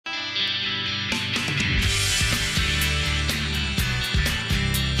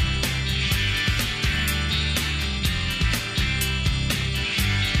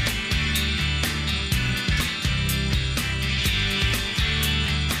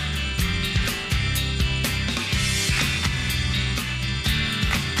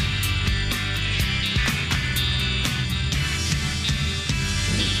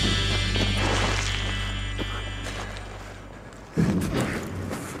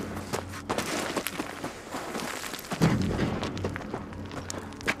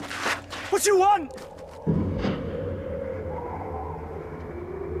What do you want?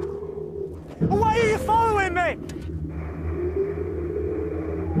 Why are you following me?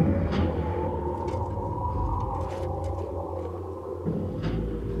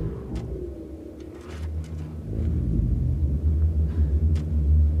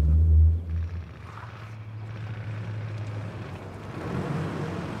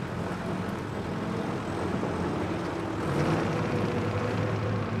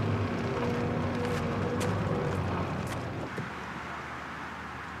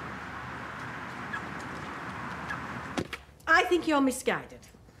 I think you're misguided.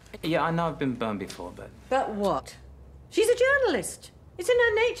 Yeah, I know I've been burned before, but... But what? She's a journalist. It's in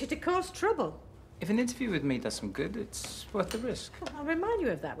her nature to cause trouble. if an interview with me does some good, it's worth the risk. Well, I'll remind you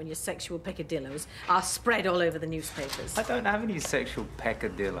of that when your sexual peccadillos are spread all over the newspapers. I don't have any sexual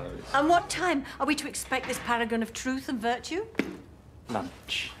peccadillos. And what time are we to expect this paragon of truth and virtue?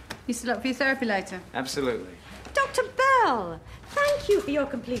 Lunch. You still up for your therapy later? Absolutely. Dr. Bell, thank you for your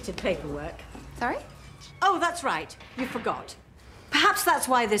completed paperwork. Sorry? Oh, that's right. You forgot. Perhaps that's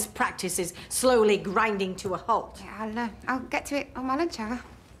why this practice is slowly grinding to a halt. Yeah, I'll get to it on my lunch hour.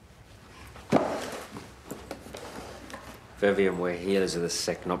 Vivian, we're healers of the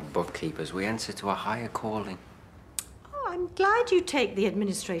sick, not bookkeepers. We answer to a higher calling. Oh, I'm glad you take the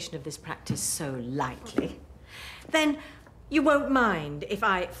administration of this practice so lightly. Then you won't mind if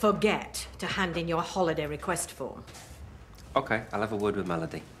I forget to hand in your holiday request form. Okay, I'll have a word with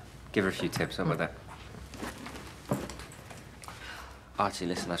Melody. Give her a few tips. How about that? Archie,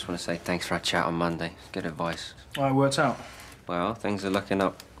 listen, I just want to say thanks for our chat on Monday. Good advice. Oh, it worked out. Well, things are looking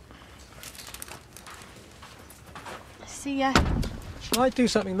up. See ya. Shall I do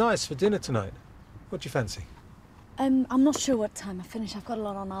something nice for dinner tonight? What do you fancy? I'm not sure what time I finish. I've got a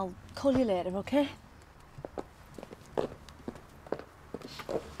lot on. I'll call you later, okay?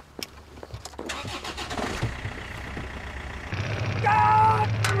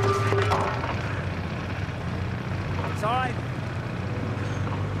 It's all right.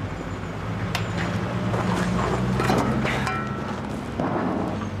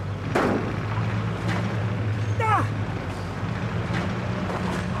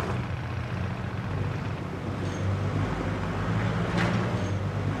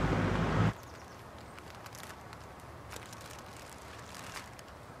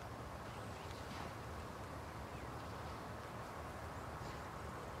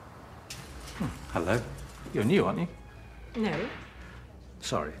 Hello. You're new, aren't you? No.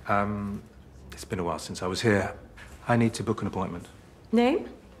 Sorry. It's been a while since I was here. I need to book an appointment. Name?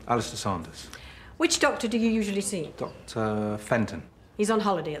 Alistair Sanders. Which doctor do you usually see? Dr. Fenton. He's on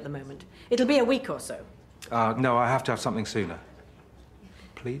holiday at the moment. It'll be a week or so. No, I have to have something sooner.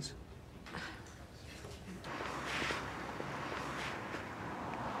 Please?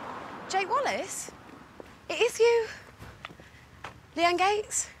 Jake Wallace? It is you? Leanne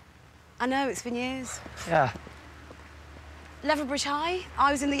Gates? I know, it's been years. Yeah. Leverbridge High?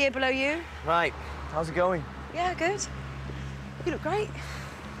 I was in the year below you. Right. How's it going? Yeah, good. You look great.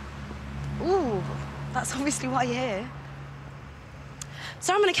 Ooh, that's obviously why you're here.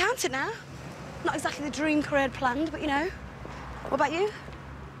 So I'm an accountant now. Not exactly the dream career I'd planned, but you know. What about you?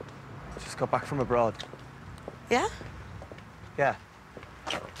 Just got back from abroad. Yeah? Yeah.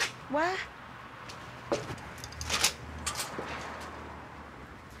 Where?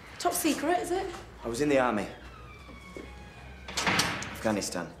 Top secret, is it? I was in the army.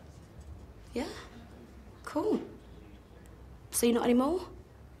 Afghanistan. Yeah? Cool. So you're not anymore?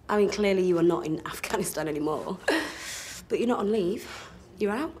 I mean, clearly you are not in Afghanistan anymore. But you're not on leave.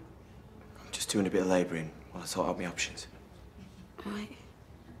 You're out? I'm just doing a bit of labouring while I sort out my options. Right.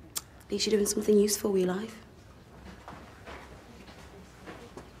 At least you're doing something useful with your life.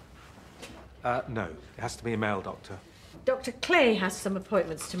 No. It has to be a male doctor. Dr. Clay has some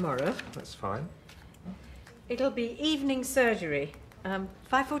appointments tomorrow. That's fine. It'll be evening surgery.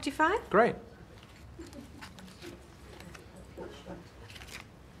 5:45? Great.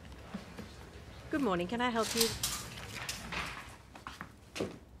 Good morning. Can I help you?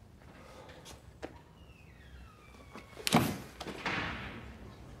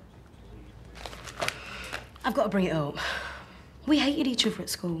 I've got to bring it up. We hated each other at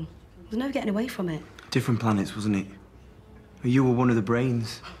school. There's no getting away from it. Different planets, wasn't it? You were one of the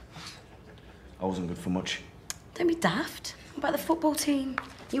brains. I wasn't good for much. Don't be daft. What about the football team?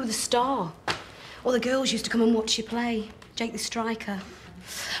 You were the star. All the girls used to come and watch you play. Jake the striker.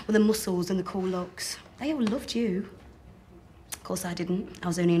 With the muscles and the cool looks. They all loved you. Of course I didn't. I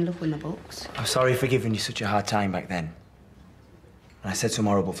was only in love with my books. I'm sorry for giving you such a hard time back then. And I said some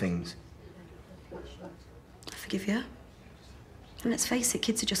horrible things. I forgive you. And let's face it,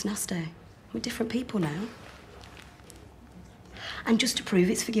 kids are just nasty. We're different people now. And just to prove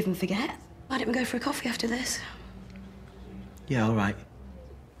it's forgive and forget, why don't we go for a coffee after this? Yeah, all right.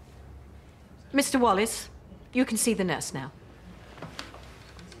 Mr. Wallace, you can see the nurse now.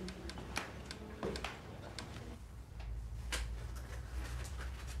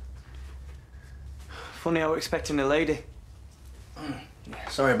 Funny, I was expecting a lady. Yeah,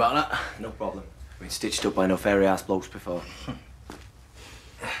 sorry about that. No problem. Been stitched up by enough hairy-ass blokes before.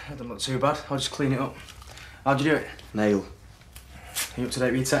 That doesn't look too bad. I'll just clean it up. How'd you do it? Nail. Are you up to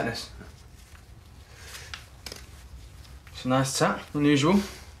date with your tetanus? It's a nice tat. Unusual.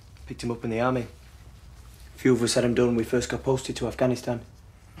 Picked him up in the army. A few of us had him done when we first got posted to Afghanistan.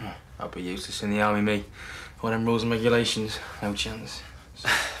 I'll be useless in the army, me. All them rules and regulations. No chance.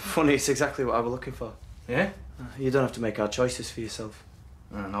 Funny, it's exactly what I was looking for. Yeah? You don't have to make hard choices for yourself.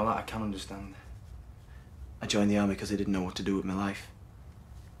 No, that I can understand. I joined the army because I didn't know what to do with my life.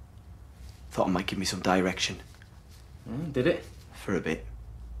 Thought it might give me some direction. Did it? For a bit.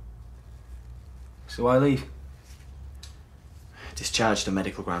 So why leave? Discharged on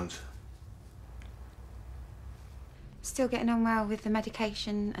medical grounds. Still getting on well with the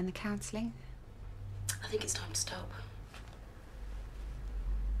medication and the counselling? I think it's time to stop.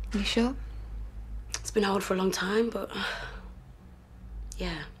 You sure? It's been hard for a long time, but...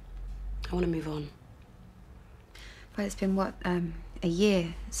 yeah, I want to move on. Well, it's been, what, a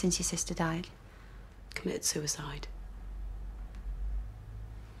year since your sister died? Committed suicide.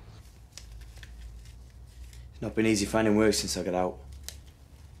 It's not been easy finding work since I got out.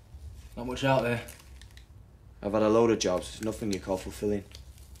 Not much out there. I've had a load of jobs, nothing you call fulfilling.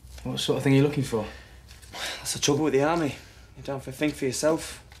 What sort of thing are you looking for? That's the trouble with the army. You don't have to think for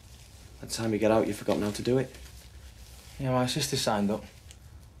yourself. By the time you get out, you've forgotten how to do it. Yeah, my sister signed up.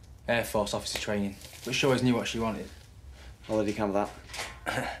 Air Force officer training. But she always knew what she wanted. Holiday camp, that.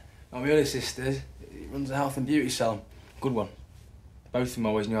 My other sister runs a health and beauty salon. Good one. Both of them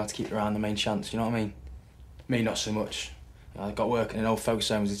always knew how to keep her around the main chance, you know what I mean? Me, not so much. I got work in an old folks'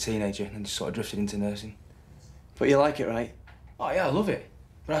 home as a teenager and just sort of drifted into nursing. But you like it, right? Oh, yeah, I love it.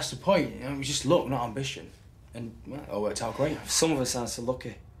 But that's the point. You know, it was just luck, not ambition. And, well, it all worked out great. Some of us aren't so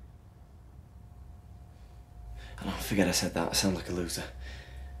lucky. I don't forget I said that. I sound like a loser.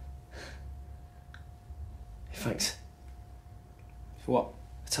 Thanks. For what?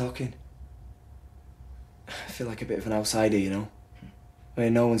 For talking. I feel like a bit of an outsider, you know? Where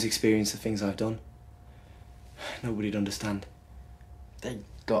no one's experienced the things I've done. Nobody'd understand.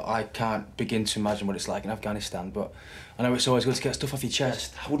 I can't begin to imagine what it's like in Afghanistan, but I know it's always good to get stuff off your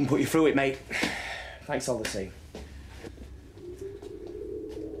chest. I wouldn't put you through it, mate. Thanks all the same.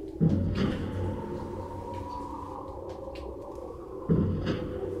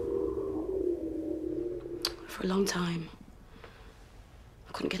 For a long time,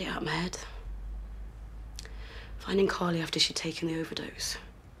 I couldn't get it out of my head. Finding Carly after she'd taken the overdose.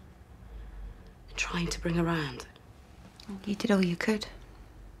 And trying to bring her around. You did all you could.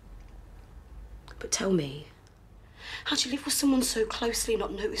 But tell me, how'd you live with someone so closely and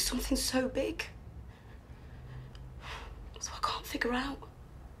not notice something so big? So I can't figure out.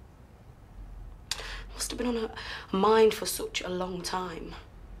 Must have been on a mind for such a long time.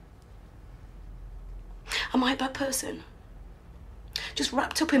 Am I a bad person? Just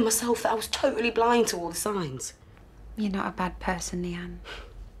wrapped up in myself that I was totally blind to all the signs. You're not a bad person, Leanne.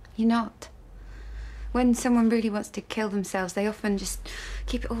 You're not. When someone really wants to kill themselves, they often just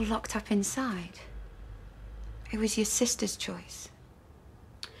keep it all locked up inside. It was your sister's choice.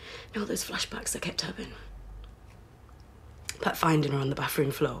 You know those flashbacks I kept having? Like finding her on the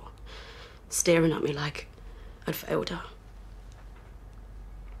bathroom floor, staring at me like I'd failed her.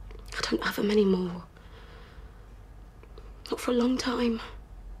 I don't have them anymore. Not for a long time.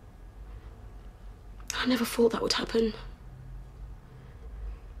 I never thought that would happen.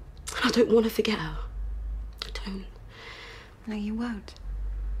 And I don't want to forget her. I don't. No, you won't.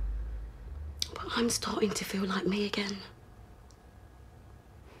 But I'm starting to feel like me again.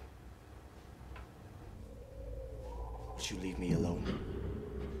 Would you leave me alone?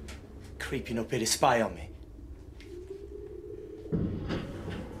 Creeping up here to spy on me.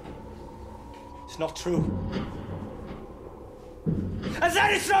 It's not true. I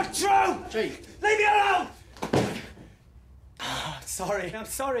said it's not true! Jake! Leave me alone! Oh, I'm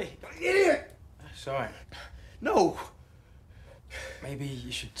sorry. Idiot! It's all right. No. Maybe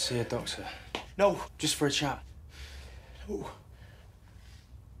you should see a doctor. No. Just for a chat. No.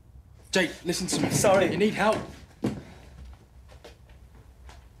 Jake, listen to me. Sorry. You need help.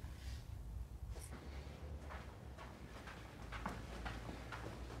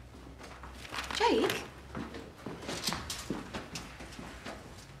 Jake?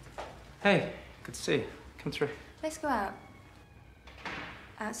 Hey, good to see you. Come through. Let's go out.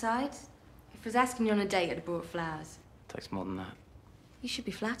 Outside? If I was asking you on a date, I'd have brought flowers. Takes more than that. You should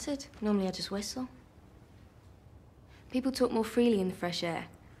be flattered. Normally I just whistle. People talk more freely in the fresh air.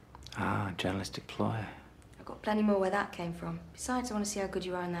 Ah, journalistic ploy. I've got plenty more where that came from. Besides, I want to see how good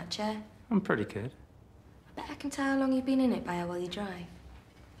you are in that chair. I'm pretty good. I bet I can tell how long you've been in it by how well you drive.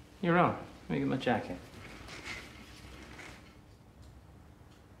 You're on. Let me get my jacket.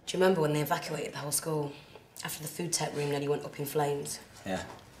 Do you remember when they evacuated the whole school? After the food tech room nearly went up in flames? Yeah.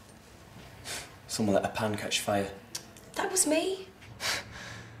 Someone let a pan catch fire. That was me.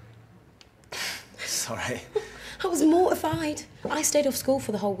 Sorry. I was mortified. I stayed off school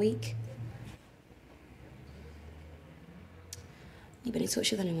for the whole week. You been in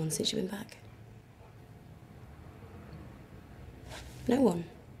touch with anyone since you've been back? No one?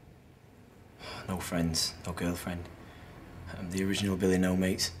 No friends, no girlfriend. I'm the original Billy No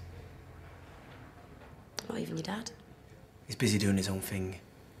Mates. Not even your dad? He's busy doing his own thing.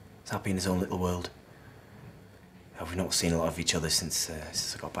 He's happy in his own little world. We've not seen a lot of each other since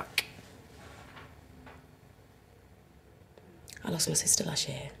I got back. I lost my sister last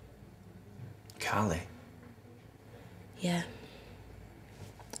year. Carly? Yeah.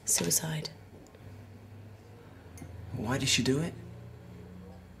 Suicide. Why did she do it?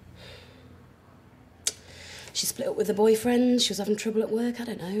 She split up with a boyfriend, she was having trouble at work, I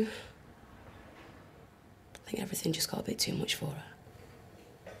don't know. I think everything just got a bit too much for her.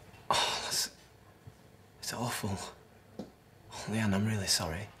 Oh, it's awful. Oh, Leanne, I'm really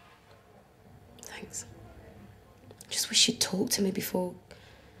sorry. Thanks. Just wish you'd talk to me before.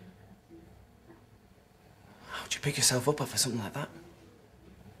 How'd you pick yourself up after something like that?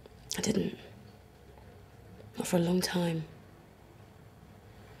 I didn't. Not for a long time.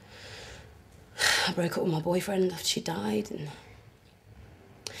 I broke up with my boyfriend after she died, and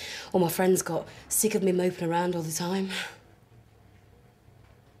all my friends got sick of me moping around all the time.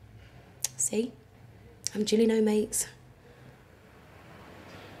 See? I'm Jilly No Mates.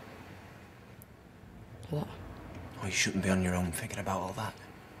 What? Oh, you shouldn't be on your own thinking about all that.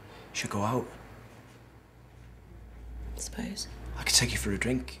 You should go out. I suppose. I could take you for a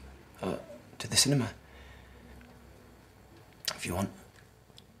drink. To the cinema. If you want.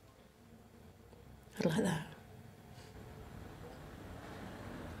 I'd like that.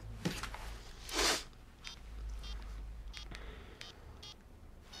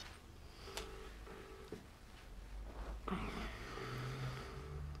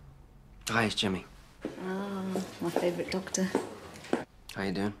 Hi, it's Jimmy. Ah, my favourite doctor. How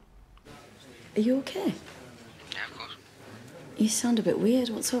you doing? Are you okay? Yeah, of course. You sound a bit weird.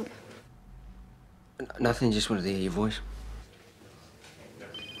 What's up? Nothing, just wanted to hear your voice.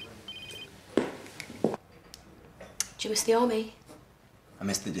 Do you miss the army? I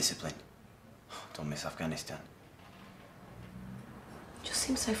miss the discipline. Don't miss Afghanistan. It just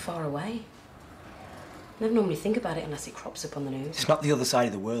seems so far away. I never normally think about it unless it crops up on the news. It's not the other side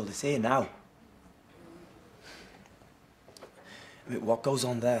of the world, it's here now. I mean, what goes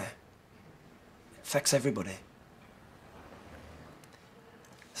on there affects everybody.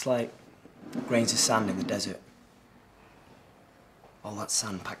 It's like grains of sand in the desert. All that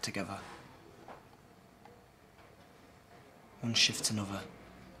sand packed together. One shifts another,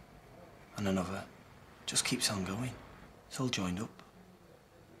 and another. Just keeps on going. It's all joined up.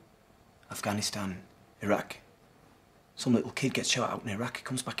 Afghanistan, Iraq. Some little kid gets shot out in Iraq, he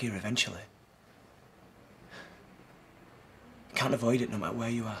comes back here eventually. You can't avoid it no matter where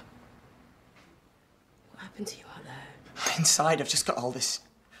you are. What happened to you out there? Inside, I've just got all this.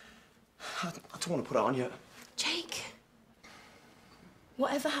 I don't want to put it on you. Jake!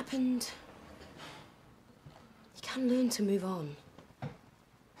 Whatever happened, you can learn to move on.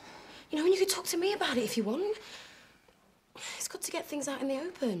 You know, and you could talk to me about it if you want. It's good to get things out in the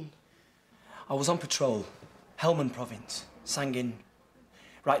open. I was on patrol, Helmand province, Sangin,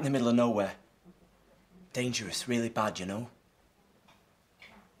 right in the middle of nowhere. Dangerous, really bad, you know.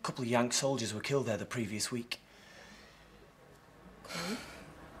 A couple of Yank soldiers were killed there the previous week. Okay.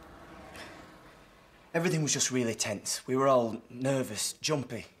 Everything was just really tense. We were all nervous,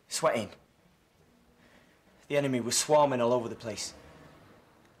 jumpy, sweating. The enemy was swarming all over the place.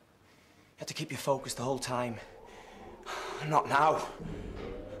 You had to keep your focus the whole time. Not now.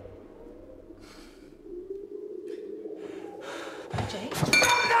 Jake?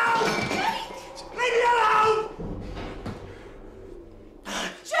 No! Jake! Leave me alone!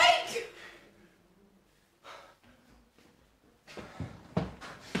 Jake!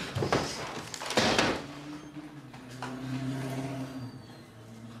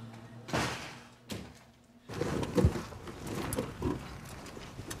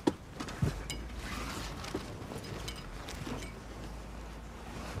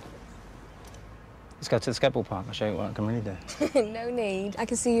 go to the skateboard park. I'll show you what I can really do. No need. I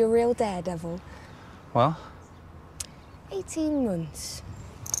can see you're a real daredevil. Well? 18 months.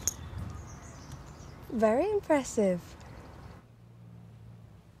 Very impressive.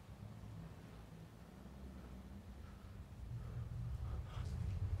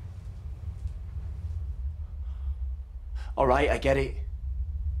 All right, I get it.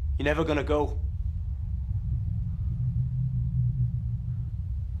 You're never gonna go.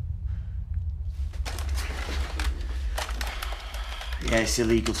 Yeah, it's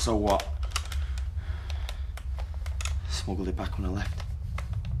illegal, so what? Smuggled it back when I left.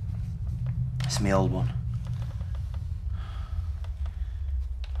 It's my old one.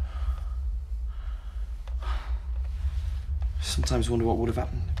 Sometimes wonder what would have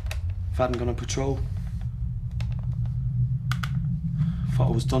happened if I hadn't gone on patrol. Thought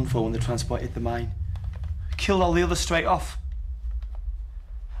I was done for when the transport hit the mine. Killed all the others straight off.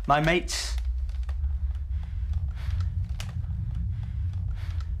 My mates.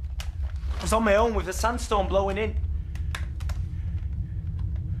 I was on my own with the sandstorm blowing in.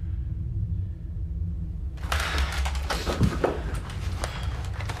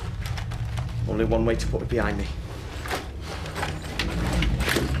 Only one way to put it behind me.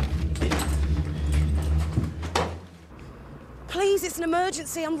 Please, it's an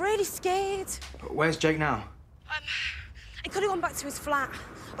emergency. I'm really scared. Where's Jake now? He could have gone back to his flat,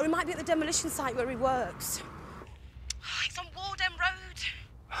 or he might be at the demolition site where he works. It's on Wardend Road.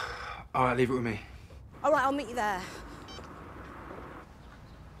 All right, leave it with me. All right, I'll meet you there.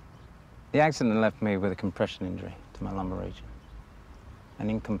 The accident left me with a compression injury to my lumbar region. An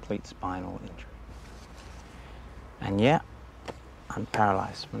incomplete spinal injury. And yeah, I'm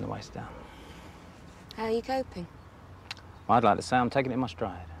paralyzed from the waist down. How are you coping? Well, I'd like to say I'm taking it in my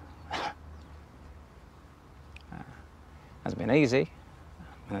stride. Hasn't been easy.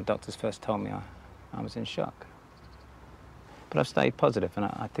 When the doctors first told me, I was in shock. But I've stayed positive, and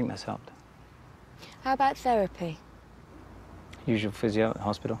I think that's helped. How about therapy? Usual physio at the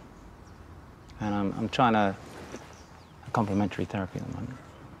hospital. And I'm trying a complementary therapy at the moment.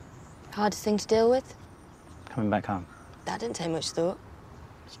 Hardest thing to deal with? Coming back home. That didn't take much thought.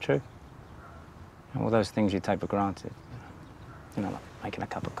 It's true. And all those things you take for granted. You know, like making a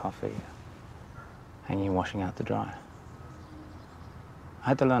cup of coffee, hanging washing out to dry. I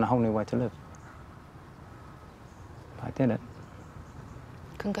had to learn a whole new way to live. But I did it.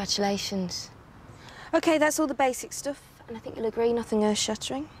 Congratulations. OK, that's all the basic stuff. And I think you'll agree, nothing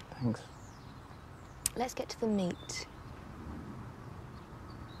earth-shattering. Thanks. Let's get to the meat.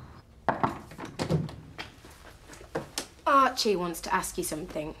 Archie wants to ask you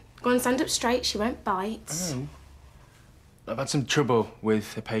something. Go on, stand up straight. She won't bite. Oh. I've had some trouble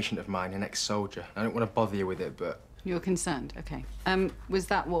with a patient of mine, an ex-soldier. I don't want to bother you with it, but... You're concerned? OK. Was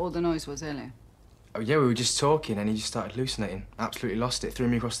that what all the noise was earlier? Oh, yeah, we were just talking and he just started hallucinating. Absolutely lost it, threw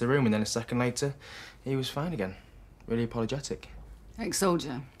me across the room, and then a second later, he was fine again. Really apologetic.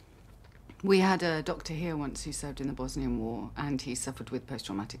 Ex-soldier. We had a doctor here once who served in the Bosnian War, and he suffered with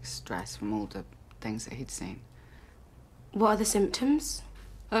post-traumatic stress from all the things that he'd seen. What are the symptoms?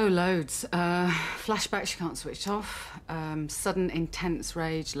 Oh, loads. Flashbacks you can't switch off, sudden intense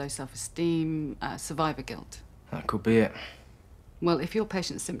rage, low self-esteem, survivor guilt. That could be it. Well, if your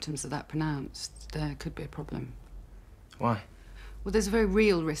patient's symptoms are that pronounced, there could be a problem. Why? Well, there's a very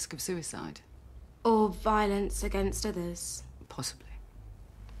real risk of suicide. Or violence against others? Possibly.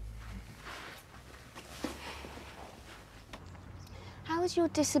 How has your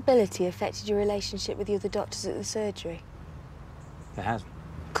disability affected your relationship with the other doctors at the surgery? It hasn't.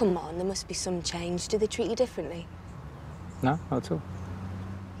 Come on, there must be some change. Do they treat you differently? No, not at all.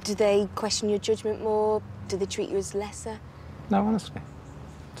 Do they question your judgment more? Do they treat you as lesser? No, honestly.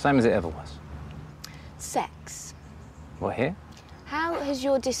 Same as it ever was. Sex. What, here? How has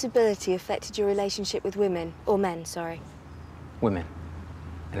your disability affected your relationship with women? Or men, sorry. Women.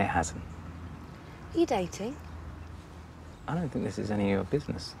 And it hasn't. Are you dating? I don't think this is any of your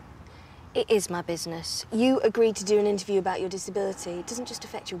business. It is my business. You agreed to do an interview about your disability. It doesn't just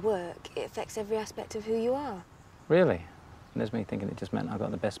affect your work, it affects every aspect of who you are. Really? And there's me thinking it just meant I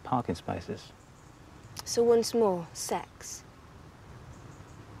got the best parking spaces. So once more, sex.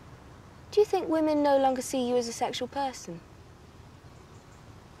 Do you think women no longer see you as a sexual person?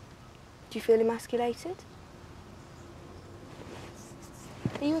 Do you feel emasculated?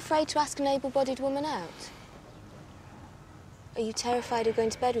 Are you afraid to ask an able-bodied woman out? Are you terrified of going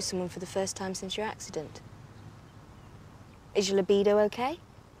to bed with someone for the first time since your accident? Is your libido okay?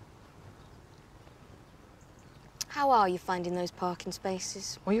 How are you finding those parking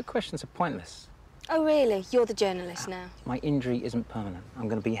spaces? Well, your questions are pointless. Oh, really? You're the journalist now. My injury isn't permanent. I'm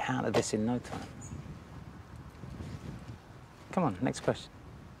going to be out of this in no time. Come on, next question.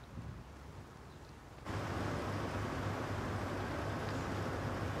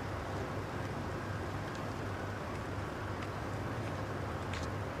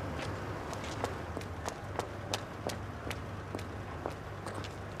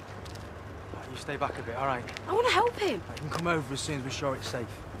 You stay back a bit, all right? I want to help him. You can come over as soon as we're sure it's safe.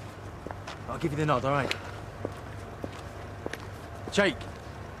 I'll give you the nod, all right? Jake.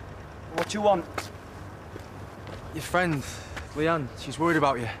 What you want? Your friend, Leanne, she's worried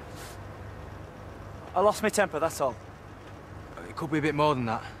about you. I lost my temper, that's all. It could be a bit more than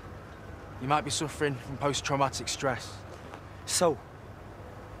that. You might be suffering from post-traumatic stress. So?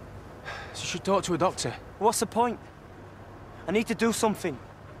 So you should talk to a doctor. What's the point? I need to do something.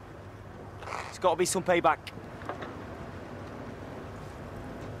 There's got to be some payback.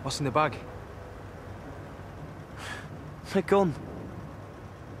 What's in the bag? My gun.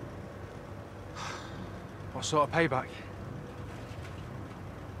 What sort of payback?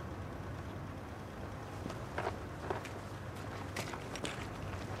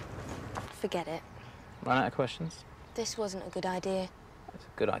 Forget it. Run out of questions? This wasn't a good idea. It's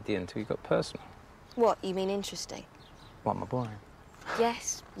a good idea until you got personal. What, you mean interesting? What, am I boring?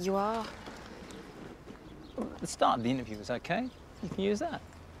 Yes, you are. The start of the interview was okay. You can use that.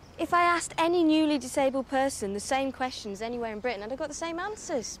 If I asked any newly disabled person the same questions anywhere in Britain, I'd have got the same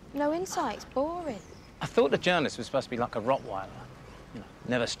answers. No insights, boring. I thought the journalist was supposed to be like a Rottweiler. You know,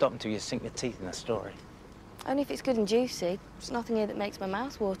 never stop until you sink your teeth in a story. Only if it's good and juicy. There's nothing here that makes my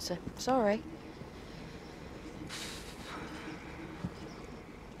mouth water. Sorry.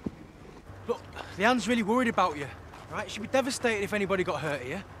 Look, Leanne's really worried about you, right? She'd be devastated if anybody got hurt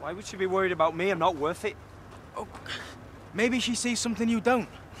here. Why would she be worried about me? I'm not worth it. Oh, maybe she sees something you don't.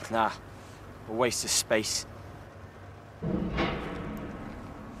 Nah, a waste of space.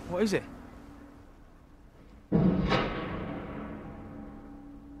 What is it?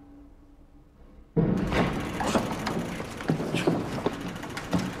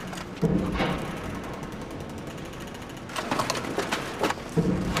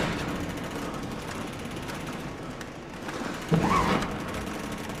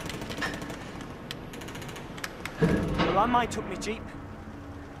 The landmine took me jeep.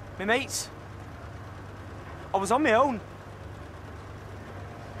 My mates. I was on my own.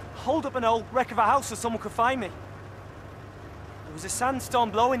 Holed up an old wreck of a house so someone could find me. There was a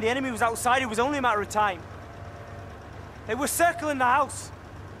sandstorm blowing, the enemy was outside, it was only a matter of time. They were circling the house.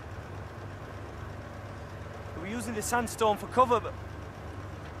 They were using the sandstorm for cover, but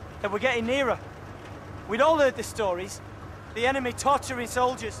they were getting nearer. We'd all heard the stories. The enemy torturing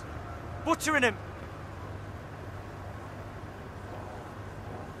soldiers, butchering them.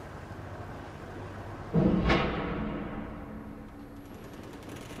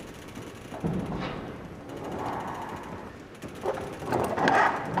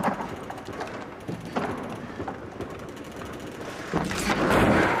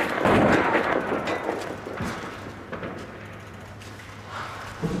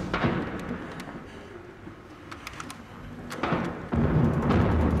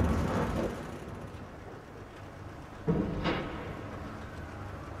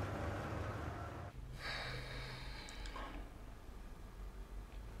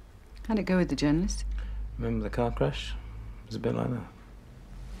 How'd it go with the journalist? Remember the car crash? It was a bit like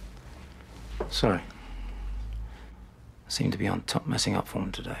that. Sorry. I seem to be on top messing up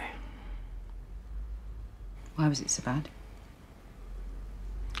form today. Why was it so bad?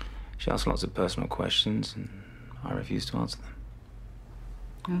 She asked lots of personal questions and I refused to answer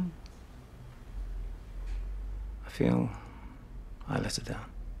them. Oh. I feel I let her down.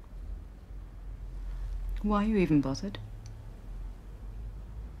 Why are you even bothered?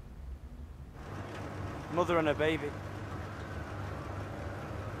 Mother and her baby.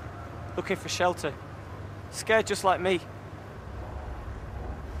 Looking for shelter. Scared just like me.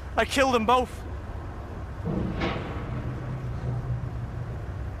 I killed them both.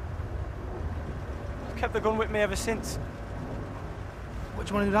 I've kept the gun with me ever since. What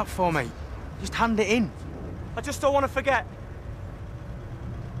do you want to do that for, mate? Just hand it in. I just don't want to forget.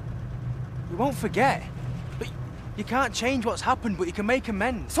 You won't forget. But you can't change what's happened, but you can make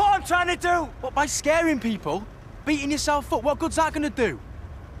amends. That's what I'm trying to do! What, by scaring people? Beating yourself up? What good's that going to do?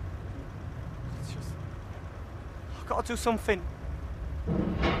 It's just... I've got to do something.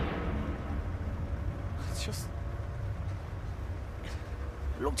 It's just...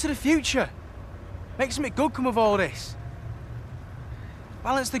 Look to the future. Make something good come of all this.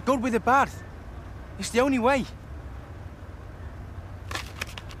 Balance the good with the bad. It's the only way.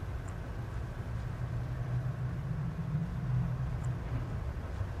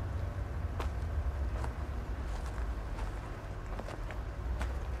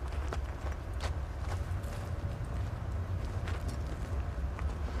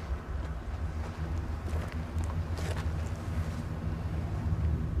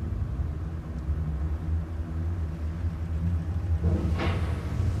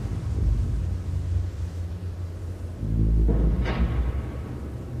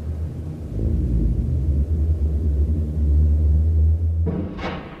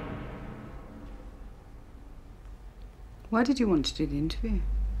 Why did you want to do the interview?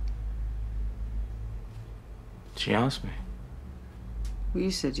 She asked me. Well,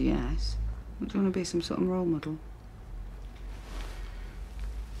 you said yes. What, do you want to be some sort of role model?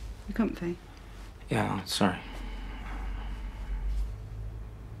 You comfy? Yeah, sorry.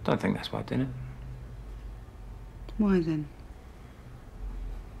 Don't think that's why I did it. Why then?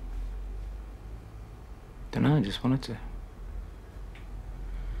 Dunno, I just wanted to.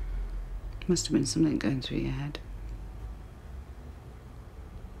 Must have been something going through your head.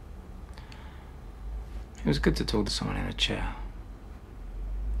 It was good to talk to someone in a chair.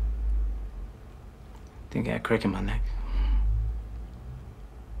 Didn't get a crick in my neck.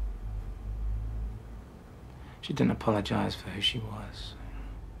 She didn't apologise for who she was.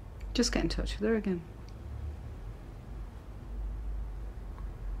 Just get in touch with her again.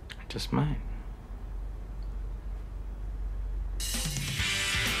 I just might.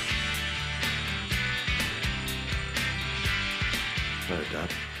 Hello,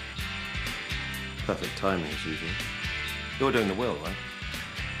 Dad. Perfect timing, as usual. You're doing the will, right?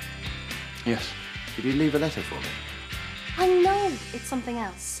 Yes. Did you leave a letter for me? I know it's something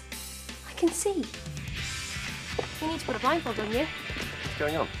else. I can see. You need to put a blindfold on you. What's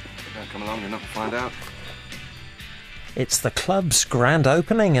going on? Don't come along, you're not to find out. It's the club's grand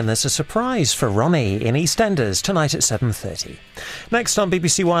opening and there's a surprise for Ronnie in EastEnders tonight at 7:30. Next on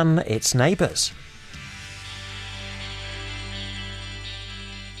BBC1, it's Neighbours.